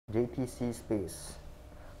JTC space.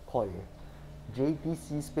 Koi.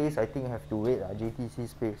 JTC space, I think I have to wait. JTC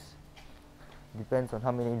space. Depends on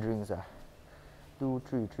how many drinks. 2,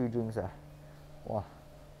 3 drinks. Wow.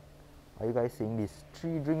 Are you guys seeing this?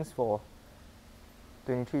 3 drinks for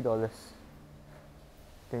 $23.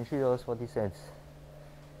 $23.40.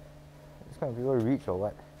 This kind of people rich or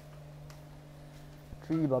what?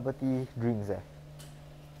 3 bubble tea drinks.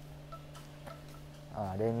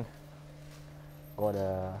 Then got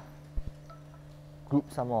a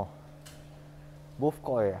group some more. Both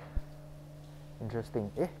Koi.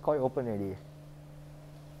 Interesting. Koi open already.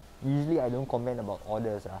 Usually I don't comment about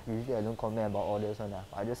orders.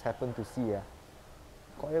 I just happen to see.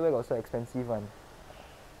 Koi where got so expensive one?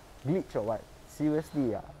 Glitch or what?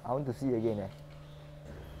 Seriously, I want to see again.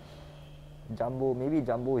 Jumbo, maybe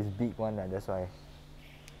Jumbo is big one. That's why.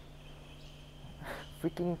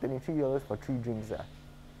 Freaking $23 for 3 drinks.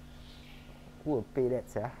 Who will pay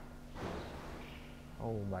that,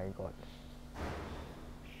 Oh my god.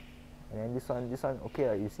 And then this one,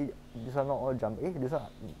 okay, you see, this one not all jump. This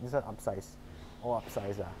one upsize. All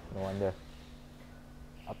upsize, no wonder.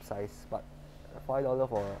 Upsize, but $5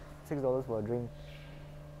 for $6 for a drink.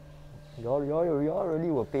 Y'all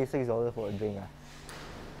really will pay $6 for a drink.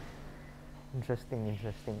 Interesting.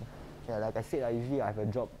 Yeah, like I said, usually I have a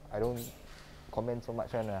job. I don't comment so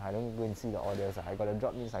much. I don't go and see the orders. I got a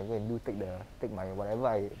job means I go and take my whatever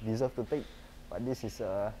I deserve to take. But this is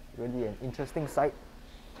really an interesting sight.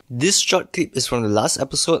 This short clip is from the last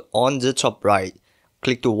episode on the top right.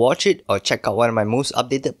 Click to watch it or check out one of my most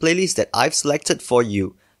updated playlists that I've selected for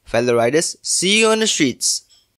you. Fellow riders, see you on the streets!